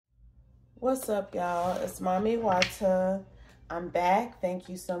What's up, y'all? It's Mami Wata. I'm back. Thank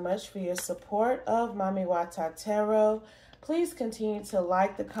you so much for your support of Mami Wata Tarot. Please continue to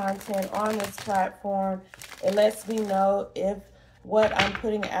like the content on this platform. It lets me know if what I'm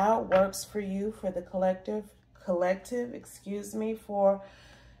putting out works for you, for the collective, for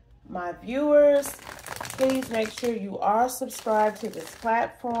my viewers. Please make sure you are subscribed to this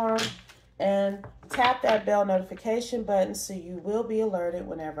platform and tap that bell notification button so you will be alerted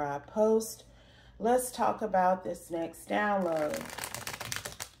whenever I post. Let's talk about this next download.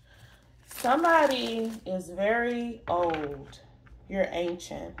 Somebody is very old. You're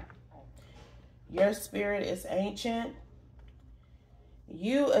ancient. Your spirit is ancient.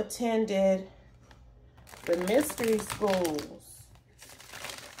 You attended the mystery schools,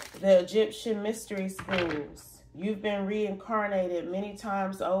 the Egyptian mystery schools. You've been reincarnated many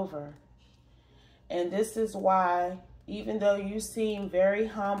times over. And this is why, even though you seem very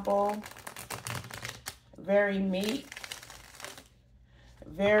humble, very meek,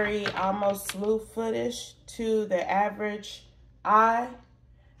 very almost slewfootish to the average eye,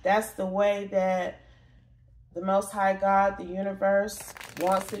 that's the way that the Most High God, the universe,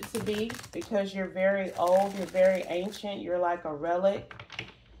 wants it to be, because you're very old, you're very ancient, you're like a relic,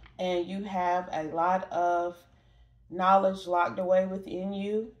 and you have a lot of knowledge locked away within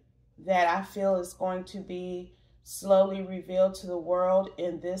you that I feel is going to be slowly revealed to the world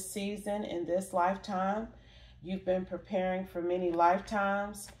in this season, in this lifetime. You've been preparing for many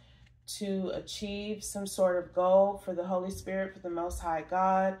lifetimes to achieve some sort of goal for the Holy Spirit, for the Most High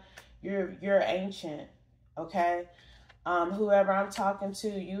God. You're ancient, okay? Whoever I'm talking to,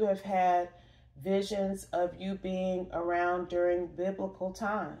 you have had visions of you being around during biblical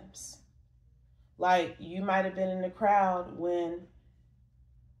times. Like, you might have been in the crowd when,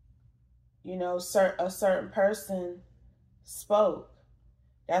 you know, a certain person spoke.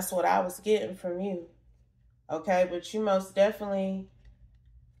 That's what I was getting from you. Okay, but you most definitely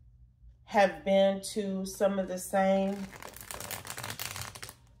have been to some of the same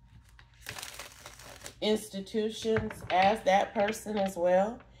institutions as that person as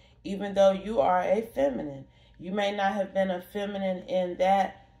well, even though you are a feminine. You may not have been a feminine in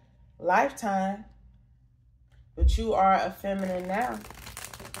that lifetime, but you are a feminine now.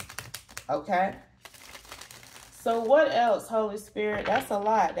 Okay? So what else, Holy Spirit? That's a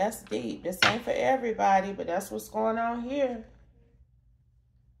lot. That's deep. This ain't for everybody, but that's what's going on here.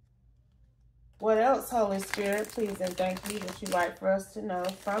 What else, Holy Spirit? Please and thank you that you'd like for us to know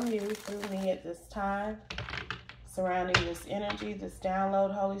from you, through me at this time, surrounding this energy, this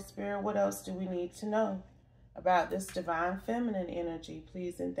download, Holy Spirit. What else do we need to know about this divine feminine energy?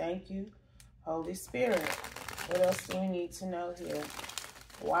 Please and thank you, Holy Spirit. What else do we need to know here?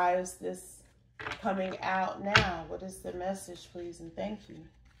 Why is this coming out now? What is the message, please and thank you,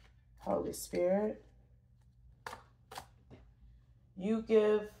 Holy Spirit? You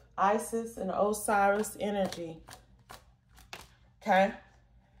give Isis and Osiris energy. Okay?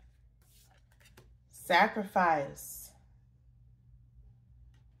 Sacrifice.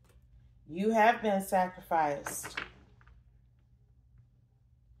 You have been sacrificed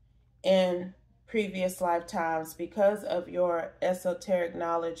in previous lifetimes because of your esoteric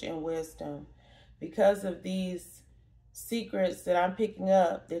knowledge and wisdom, because of these secrets that I'm picking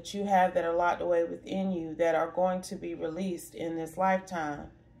up that you have that are locked away within you that are going to be released in this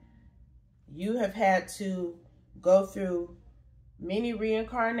lifetime. You have had to go through many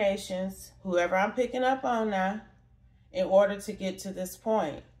reincarnations, whoever I'm picking up on now, in order to get to this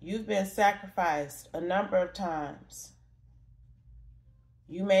point. You've been sacrificed a number of times.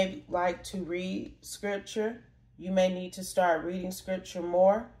 You may like to read scripture. You may need to start reading scripture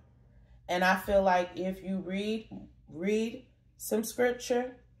more. And I feel like if you read some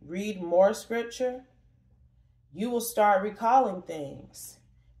scripture, read more scripture, you will start recalling things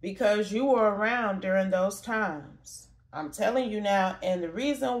because you were around during those times. I'm telling you now, and the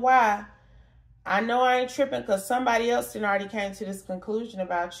reason why I know I ain't tripping because somebody else done already came to this conclusion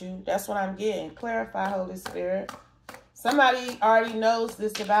about you. That's what I'm getting. Clarify, Holy Spirit. Somebody already knows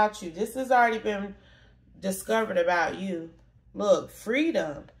this about you. This has already been discovered about you. Look,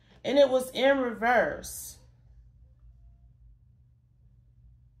 freedom. And it was in reverse.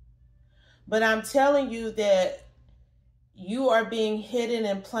 But I'm telling you that you are being hidden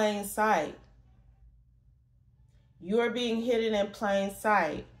in plain sight. You are being hidden in plain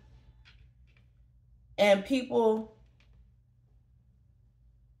sight. And people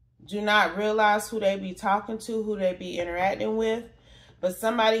do not realize who they be talking to, who they be interacting with. But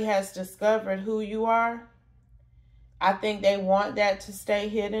somebody has discovered who you are. I think they want that to stay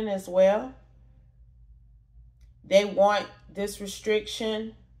hidden as well. They want this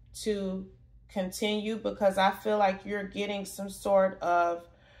restriction to continue, because I feel like you're getting some sort of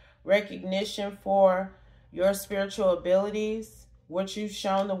recognition for your spiritual abilities, what you've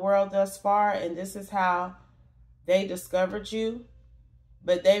shown the world thus far, and this is how they discovered you.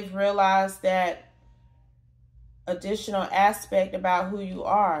 But they've realized that additional aspect about who you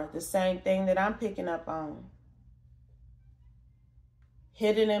are, the same thing that I'm picking up on.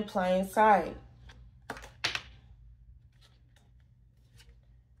 Hidden in plain sight.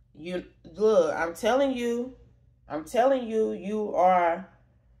 You look, I'm telling you, you are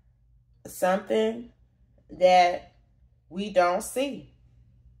something that we don't see.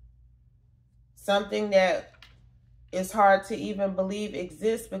 Something that is hard to even believe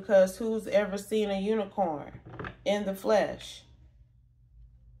exists, because who's ever seen a unicorn in the flesh?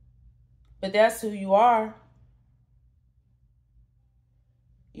 But that's who you are.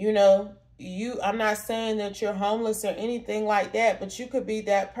 You know, I'm not saying that you're homeless or anything like that, but you could be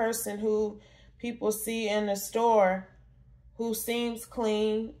that person who people see in the store who seems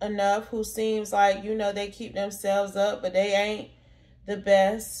clean enough, who seems like, you know, they keep themselves up, but they ain't the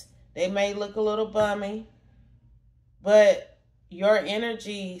best. They may look a little bummy, but your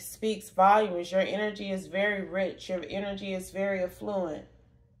energy speaks volumes. Your energy is very rich. Your energy is very affluent.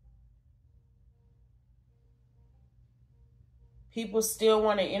 People still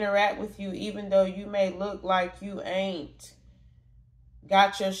want to interact with you, even though you may look like you ain't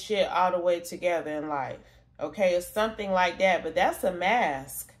got your shit all the way together in life. Okay, it's something like that, but that's a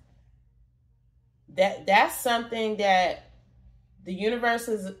mask. That's something that the universe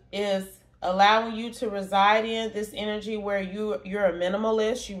is allowing you to reside in, this energy where you're a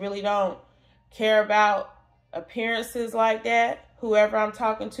minimalist. You really don't care about appearances like that, whoever I'm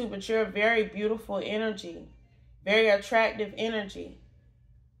talking to, but you're a very beautiful energy. Very attractive energy.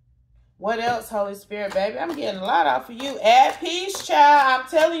 What else, Holy Spirit, baby? I'm getting a lot off of you. At peace, child. I'm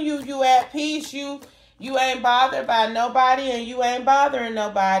telling you, you at peace. You ain't bothered by nobody, and you ain't bothering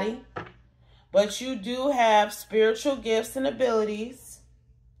nobody. But you do have spiritual gifts and abilities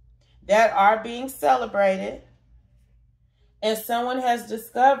that are being celebrated. And someone has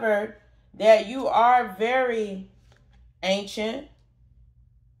discovered that you are very ancient,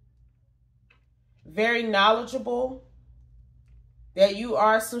 very knowledgeable, that you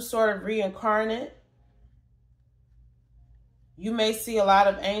are some sort of reincarnate. You may see a lot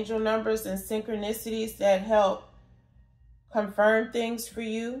of angel numbers and synchronicities that help confirm things for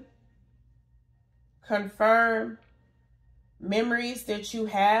you, confirm memories that you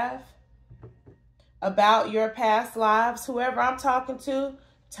have about your past lives. Whoever I'm talking to,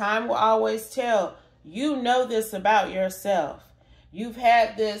 time will always tell. You know this about yourself. You've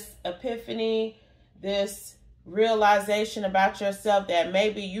had this epiphany, this realization about yourself that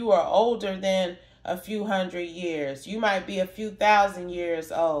maybe you are older than a few hundred years. You might be a few thousand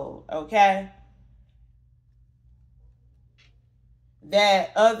years old, okay?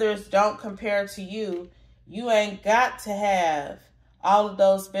 That others don't compare to you. You ain't got to have all of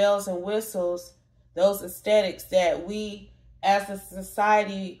those bells and whistles, those aesthetics that we as a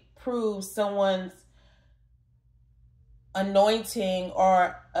society prove someone's anointing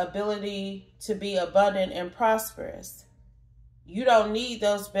or ability to be abundant and prosperous. You don't need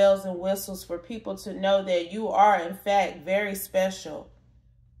those bells and whistles for people to know that you are, in fact, very special.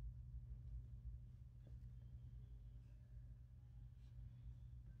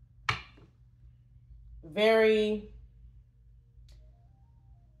 Very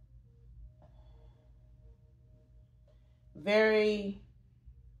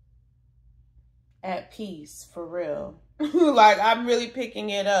at peace, for real. Like, I'm really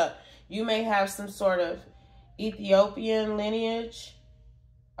picking it up. You may have some sort of Ethiopian lineage,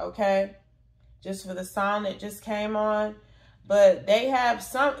 okay? Just for the song that just came on. But they have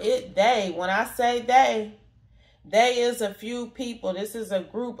when I say they is a few people. This is a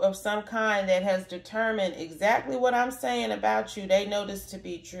group of some kind that has determined exactly what I'm saying about you. They know this to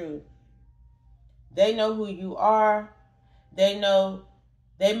be true. They know who you are. They know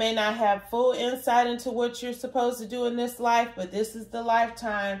they may not have full insight into what you're supposed to do in this life, but this is the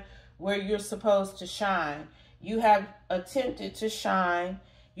lifetime where you're supposed to shine. You have attempted to shine.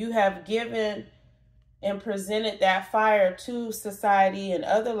 You have given and presented that fire to society in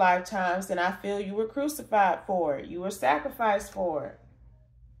other lifetimes, and I feel you were crucified for it. You were sacrificed for it.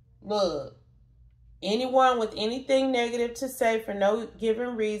 Look, anyone with anything negative to say for no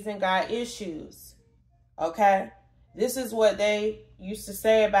given reason got issues, okay? This is what they used to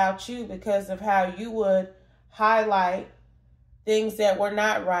say about you because of how you would highlight things that were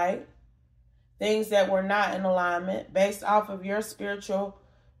not right, things that were not in alignment based off of your spiritual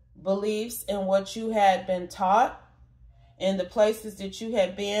beliefs and what you had been taught in the places that you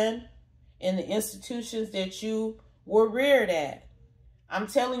have been, in the institutions that you were reared at. I'm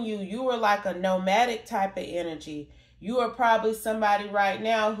telling you, you were like a nomadic type of energy. You are probably somebody right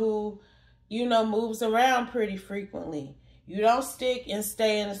now who, you know, moves around pretty frequently. You don't stick and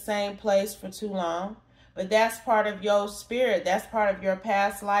stay in the same place for too long, but that's part of your spirit. That's part of your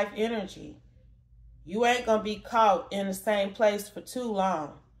past life energy. You ain't going to be caught in the same place for too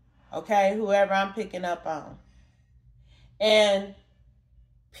long, okay, whoever I'm picking up on. And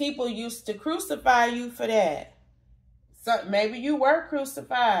people used to crucify you for that. So maybe you were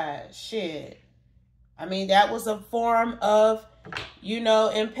crucified. Shit. I mean, that was a form of, you know,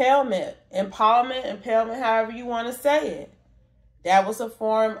 impalement, however you want to say it. That was a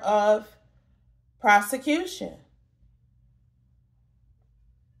form of prosecution.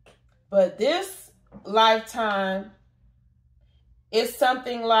 But this lifetime is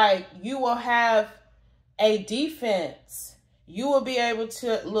something like you will have a defense. You will be able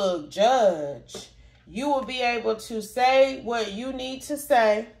to, judge. You will be able to say what you need to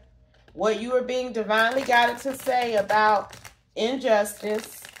say, what you are being divinely guided to say about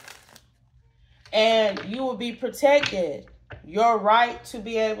injustice, and you will be protected. Your right to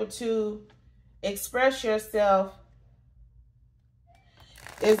be able to express yourself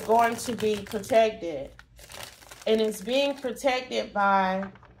is going to be protected. And it's being protected by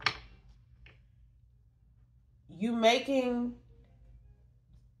you making,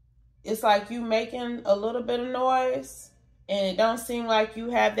 it's like you making a little bit of noise, and it don't seem like you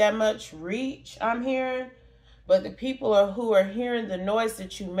have that much reach, I'm hearing. But the people who are hearing the noise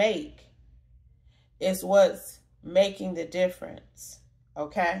that you make is what's making the difference,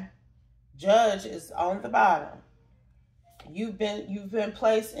 okay? Judge is on the bottom. You've been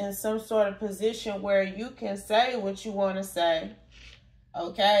placed in some sort of position where you can say what you want to say,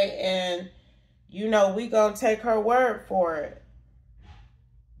 okay? And, you know, we gonna take her word for it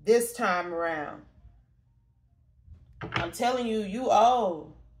this time around. I'm telling you, you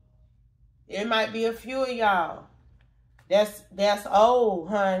old. It might be a few of y'all. That's old,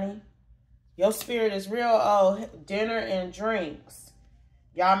 honey. Your spirit is real old. Dinner and drinks.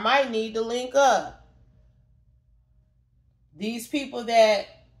 Y'all might need to link up. These people that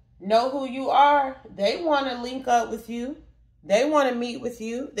know who you are, they want to link up with you. They want to meet with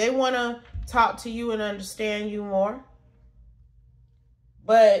you. They want to talk to you and understand you more.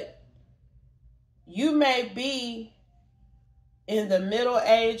 But you may be in the middle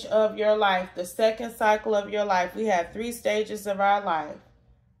age of your life, the second cycle of your life. We have 3 stages of our life.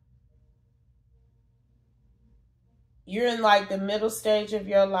 You're in like the middle stage of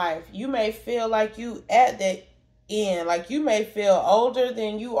your life. You may feel like you at the end, like you may feel older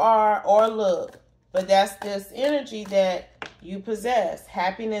than you are or look, but that's this energy that you possess.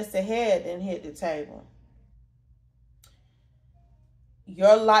 Happiness ahead and hit the table.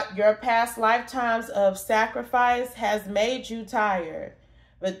 Your past lifetimes of sacrifice has made you tired,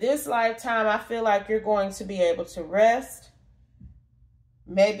 but this lifetime I feel like you're going to be able to rest.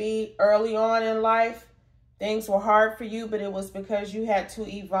 Maybe early on in life things were hard for you, but it was because you had to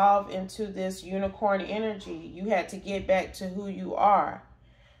evolve into this unicorn energy. You had to get back to who you are.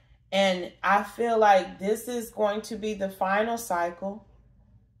 And I feel like this is going to be the final cycle.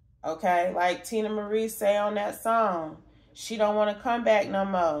 Okay? Like Tina Marie say on that song, she don't want to come back no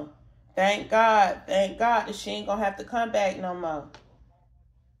more. Thank God that she ain't going to have to come back no more.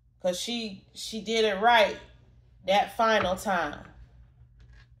 Because she did it right that final time.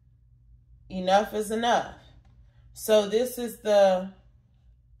 Enough is enough. So this is the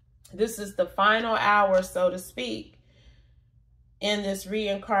final hour, so to speak, in this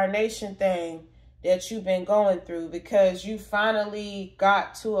reincarnation thing that you've been going through, because you finally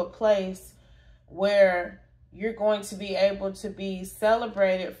got to a place where you're going to be able to be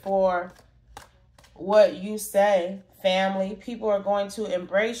celebrated for what you say, family. People are going to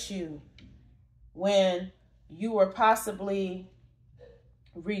embrace you when you were possibly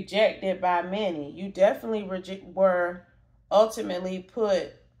rejected by many. You definitely were ultimately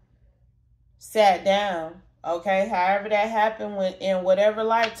sat down, okay? However that happened in whatever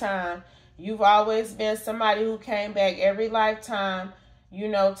lifetime, you've always been somebody who came back every lifetime, you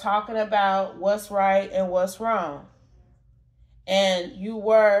know, talking about what's right and what's wrong. And you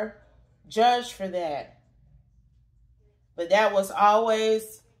were judged for that. But that was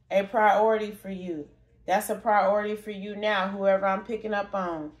always a priority for you. That's a priority for you now, whoever I'm picking up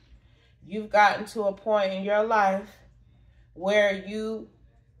on. You've gotten to a point in your life where you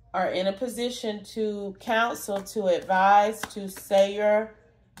are in a position to counsel, to advise, to say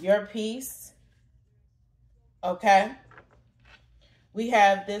your piece. Okay? We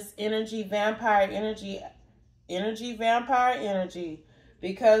have this energy, vampire energy energy, vampire energy.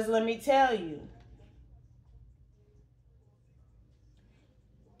 Because let me tell you,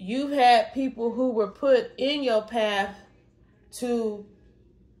 you've had people who were put in your path to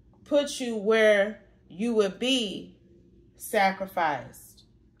put you where you would be sacrificed.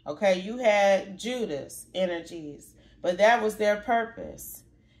 Okay, you had Judas energies, but that was their purpose.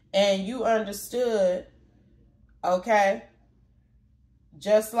 And you understood, okay,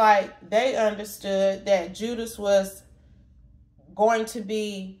 just like they understood that Judas was going to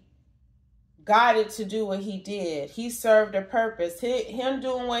be guided to do what he did. He served a purpose. Him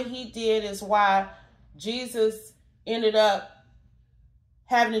doing what he did is why Jesus ended up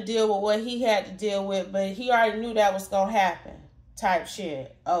having to deal with what he had to deal with, but he already knew that was going to happen type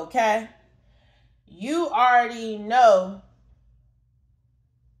shit, okay? You already know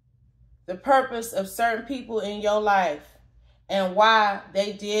the purpose of certain people in your life and why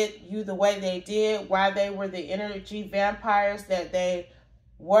they did you the way they did, why they were the energy vampires that they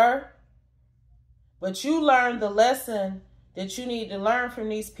were. But you learned the lesson that you need to learn from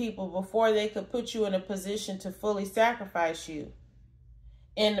these people before they could put you in a position to fully sacrifice you.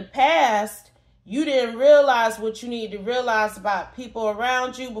 In the past, you didn't realize what you needed to realize about people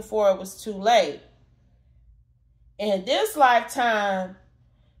around you before it was too late. In this lifetime,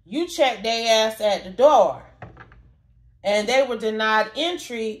 you checked their ass at the door. And they were denied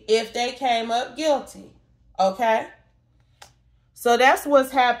entry if they came up guilty. Okay? So that's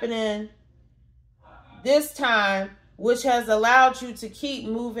what's happening this time, which has allowed you to keep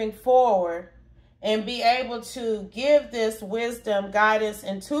moving forward and be able to give this wisdom, guidance,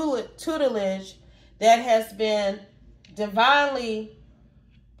 and tutelage that has been divinely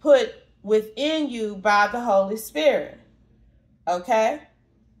put within you by the Holy Spirit. Okay?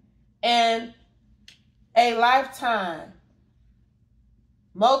 And a lifetime,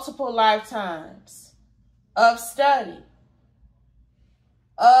 multiple lifetimes of study,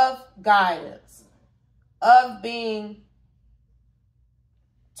 of guidance, of being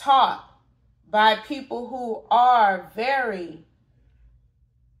taught by people who are very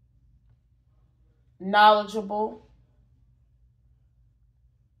knowledgeable,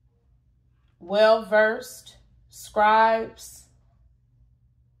 well-versed, scribes,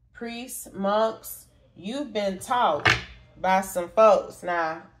 priests, monks. You've been taught by some folks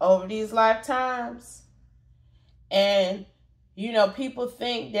now over these lifetimes. And, you know, people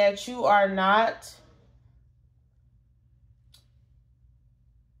think that you are not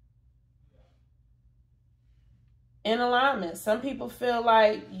in alignment. Some people feel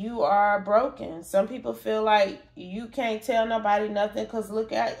like you are broken. Some people feel like you can't tell nobody nothing because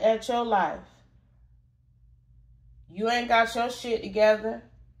look at your life. You ain't got your shit together.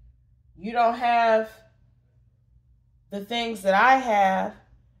 You don't have the things that I have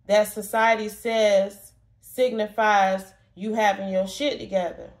that society says signifies you having your shit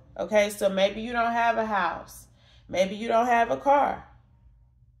together. Okay, so maybe you don't have a house. Maybe you don't have a car.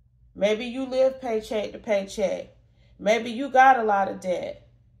 Maybe you live paycheck to paycheck. Maybe you got a lot of debt.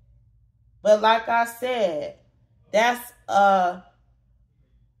 But like I said, that's a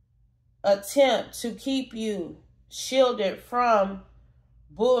attempt to keep you shielded from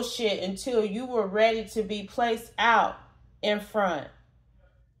bullshit until you were ready to be placed out in front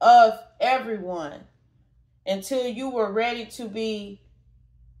of everyone. Until you were ready to be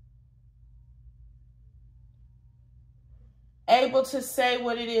able to say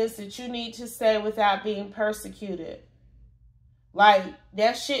what it is that you need to say without being persecuted. Like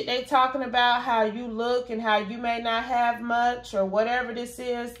that shit they talking about, how you look and how you may not have much or whatever this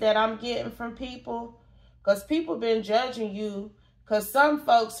is that I'm getting from people. Because people been judging you. Because some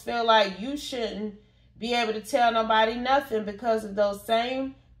folks feel like you shouldn't be able to tell nobody nothing because of those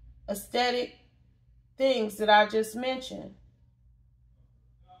same aesthetic things that I just mentioned.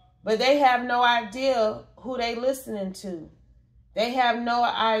 But they have no idea who they listening to. They have no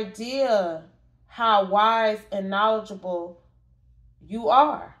idea how wise and knowledgeable you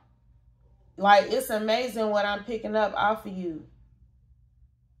are. Like, it's amazing what I'm picking up off of you.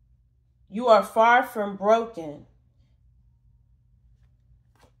 You are far from broken.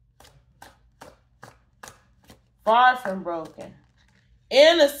 Far from broken.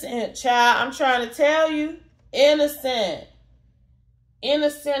 Innocent, child. I'm trying to tell you. Innocent.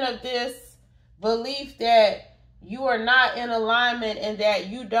 Innocent of this belief that you are not in alignment and that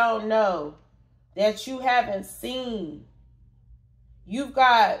you don't know. That you haven't seen. You've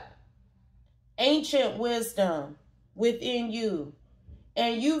got ancient wisdom within you.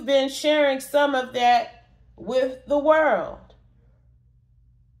 And you've been sharing some of that with the world.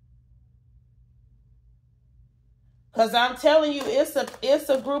 Because I'm telling you, it's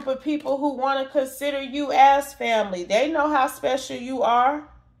a group of people who want to consider you as family. They know how special you are.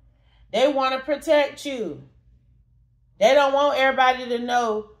 They want to protect you. They don't want everybody to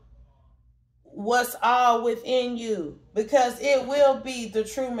know what's all within you, because it will be the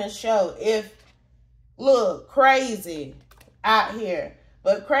Truman Show if, look, crazy out here.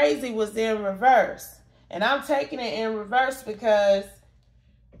 But crazy was in reverse. And I'm taking it in reverse because,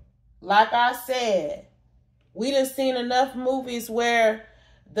 like I said, we done seen enough movies where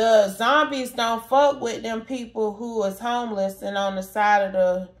the zombies don't fuck with them people who is homeless and on the side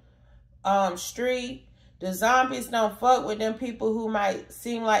of the street. The zombies don't fuck with them people who might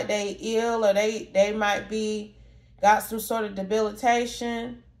seem like they ill, or they might be got some sort of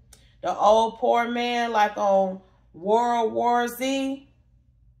debilitation. The old poor man, like on World War Z.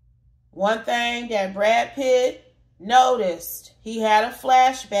 One thing that Brad Pitt noticed, he had a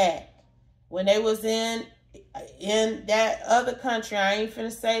flashback when they was in that other country. I ain't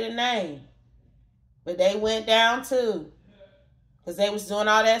finna say the name, but they went down too. Because they was doing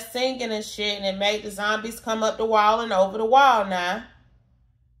all that singing and shit, and it made the zombies come up the wall and over the wall now.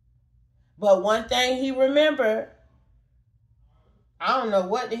 But one thing he remembered, I don't know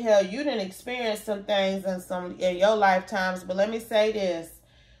what the hell, you didn't experience some things in your lifetimes, but let me say this.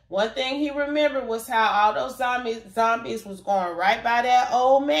 One thing he remembered was how all those zombies was going right by that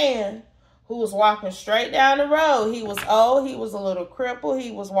old man who was walking straight down the road. He was old, he was a little crippled, he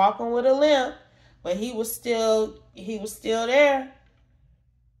was walking with a limp, but he was still there.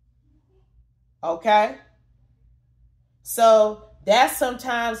 Okay? So that's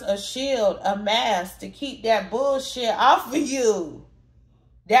sometimes a shield, a mask to keep that bullshit off of you.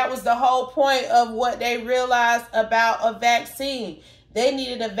 That was the whole point of what they realized about a vaccine. They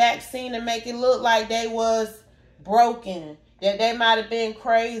needed a vaccine to make it look like they was broken, that they might have been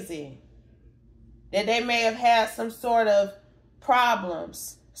crazy, that they may have had some sort of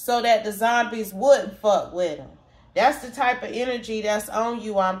problems, so that the zombies wouldn't fuck with them. That's the type of energy that's on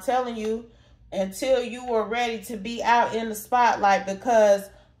you, I'm telling you, until you were ready to be out in the spotlight, because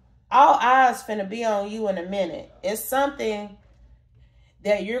all eyes finna be on you in a minute. It's something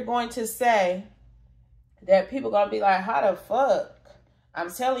that you're going to say that people gonna be like, how the fuck? I'm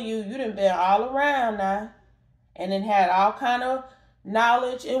telling you, you done been all around now, and then had all kind of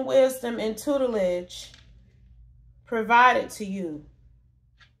knowledge and wisdom and tutelage provided to you.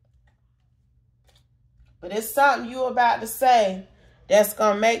 But it's something you about to say that's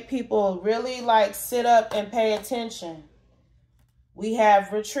going to make people really like sit up and pay attention. We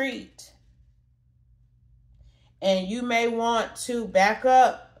have retreat. And you may want to back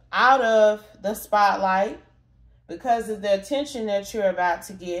up out of the spotlight because of the attention that you're about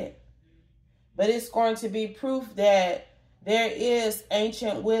to get. But it's going to be proof that there is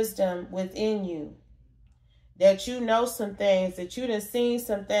ancient wisdom within you. That you know some things, that you done seen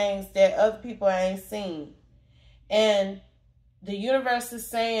some things that other people ain't seen. And the universe is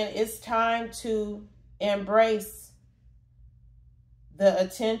saying it's time to embrace the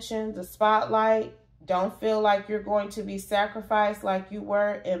attention, the spotlight. Don't feel like you're going to be sacrificed like you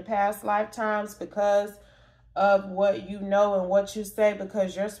were in past lifetimes because of what you know and what you say,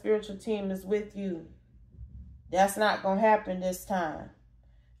 because your spiritual team is with you. That's not going to happen this time.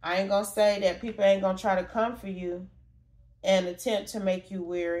 I ain't going to say that people ain't going to try to come for you and attempt to make you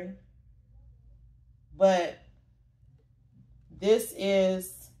weary. But this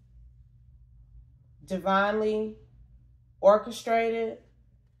is divinely orchestrated,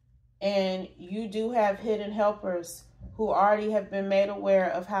 and you do have hidden helpers who already have been made aware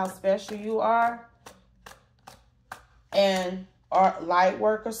of how special you are. And our light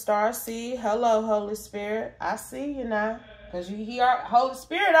worker star seed, hello Holy Spirit, I see you now, because Holy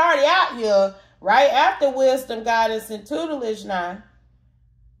Spirit already out here right after wisdom, guidance, and tutelage now.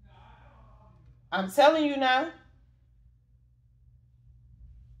 I'm telling you now.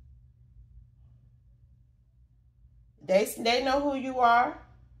 They know who you are.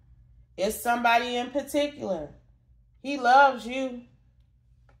 It's somebody in particular. He loves you.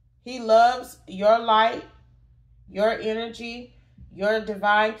 He loves your light, your energy, your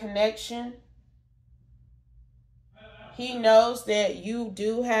divine connection. He knows that you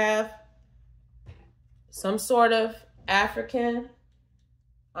do have some sort of African.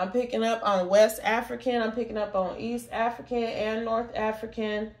 I'm picking up on West African. I'm picking up on East African and North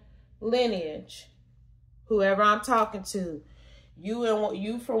African lineage. Whoever I'm talking to,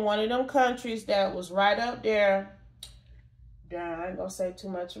 you from one of them countries that was right up there. Damn, I ain't gonna say too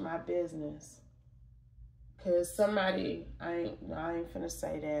much of my business, cause somebody I ain't finna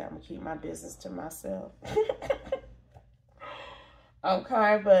say that. I'm gonna keep my business to myself.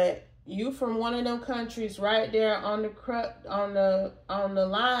 Okay, but You from one of them countries right there on the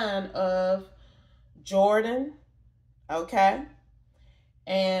line of Jordan, okay?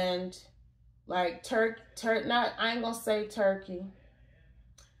 And like not, I ain't gonna say Turkey.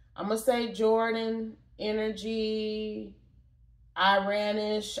 I'm gonna say Jordan, energy,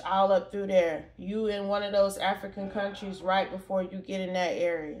 Iranish, all up through there. You in one of those African countries right before you get in that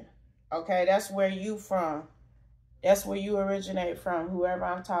area. Okay, that's where you from. That's where you originate from, whoever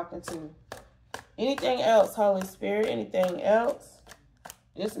I'm talking to. Anything else, Holy Spirit? Anything else?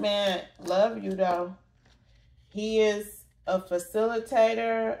 This man love you, though. He is a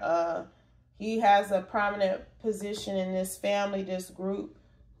facilitator. He has a prominent position in this family, this group,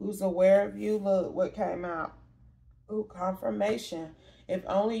 who's aware of you. Look what came out. Ooh, confirmation. If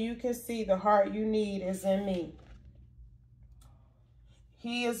only you can see, the heart you need is in me.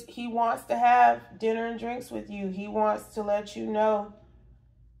 He wants to have dinner and drinks with you. He wants to let you know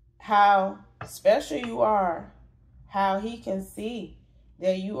how special you are, how he can see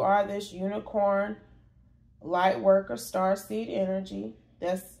that you are this unicorn, light worker, starseed energy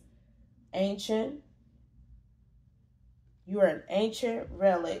that's ancient. You are an ancient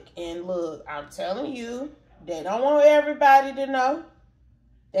relic. And look, I'm telling you, they don't want everybody to know.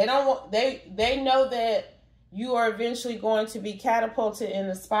 They don't want, they know that you are eventually going to be catapulted in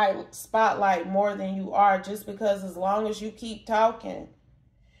the spotlight more than you are, just because as long as you keep talking,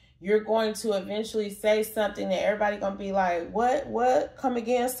 you're going to eventually say something that everybody going to be like, what? Come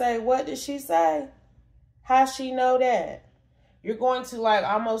again, say, what did she say? How she know that? You're going to like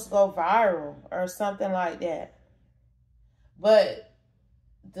almost go viral or something like that. But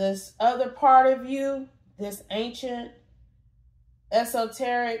this other part of you, this ancient,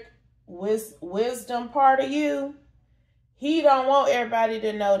 esoteric wisdom part of you, he don't want everybody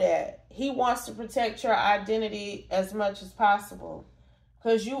to know that. He wants to protect your identity as much as possible.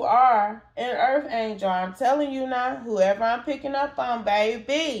 Because you are an earth angel. I'm telling you now, whoever I'm picking up on,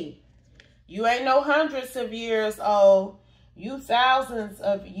 baby. You ain't no hundreds of years old. You thousands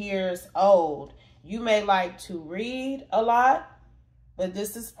of years old. You may like to read a lot, but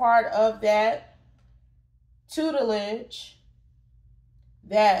this is part of that tutelage,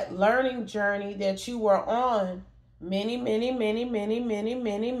 that learning journey that you were on many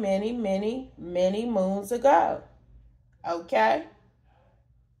moons ago. Okay?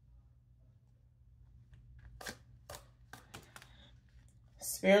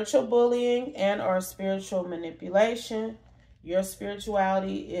 Spiritual bullying and or spiritual manipulation. Your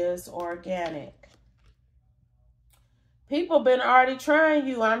spirituality is organic. People been already trying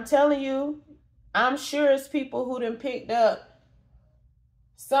you. I'm telling you. I'm sure it's people who done picked up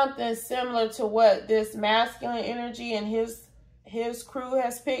something similar to what this masculine energy and his crew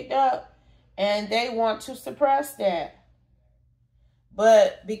has picked up, and they want to suppress that.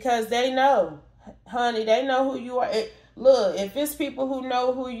 But because they know, honey, they know who you are. Look, if it's people who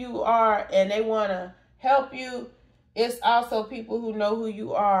know who you are and they want to help you, it's also people who know who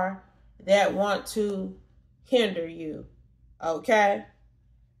you are that want to hinder you, okay?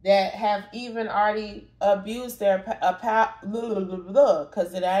 That have even already abused their power,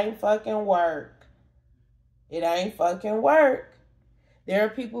 because it ain't fucking work. It ain't fucking work. There are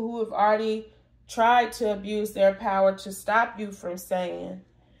people who have already tried to abuse their power to stop you from saying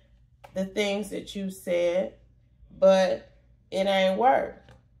the things that you said, but it ain't work.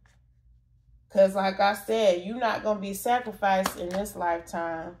 Because like I said, you're not going to be sacrificed in this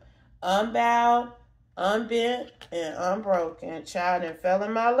lifetime. Unbowed, unbent, and unbroken. Child and fell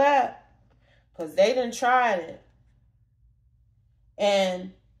in my lap. Because they done tried it.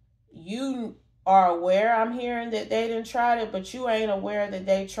 And you are aware, I'm hearing that they done tried it, but you ain't aware that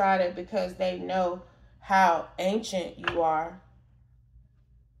they tried it because they know how ancient you are.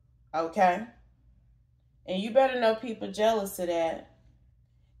 Okay? And you better know people jealous of that.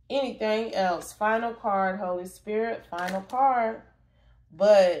 Anything else? Final card, Holy Spirit, final card.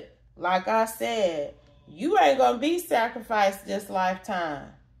 But like I said, you ain't going to be sacrificed this lifetime.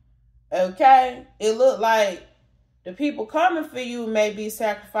 Okay? It look like the people coming for you may be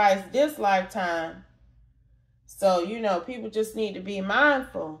sacrificed this lifetime. So, you know, people just need to be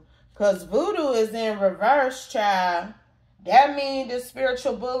mindful. Because voodoo is in reverse, child. That means the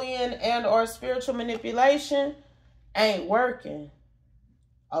spiritual bullying and or spiritual manipulation ain't working.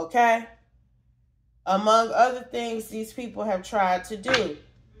 Okay? Among other things these people have tried to do.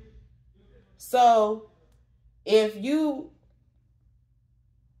 So, if you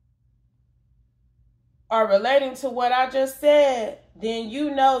are relating to what I just said, then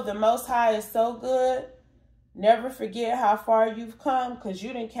you know the Most High is so good. Never forget how far you've come, because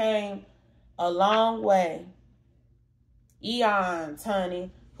you done came a long way. Eons,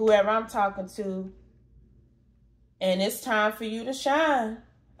 honey. whoever I'm talking to. And it's time for you to shine.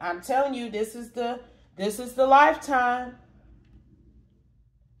 I'm telling you, this is the lifetime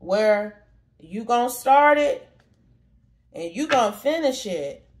where you gonna start it and you gonna finish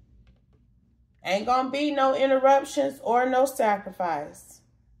it. Ain't gonna be no interruptions or no sacrifice.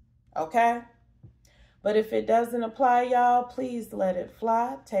 Okay? But if it doesn't apply, y'all, please let it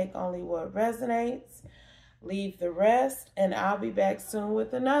fly. Take only what resonates. Leave the rest. And I'll be back soon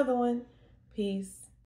with another one. Peace.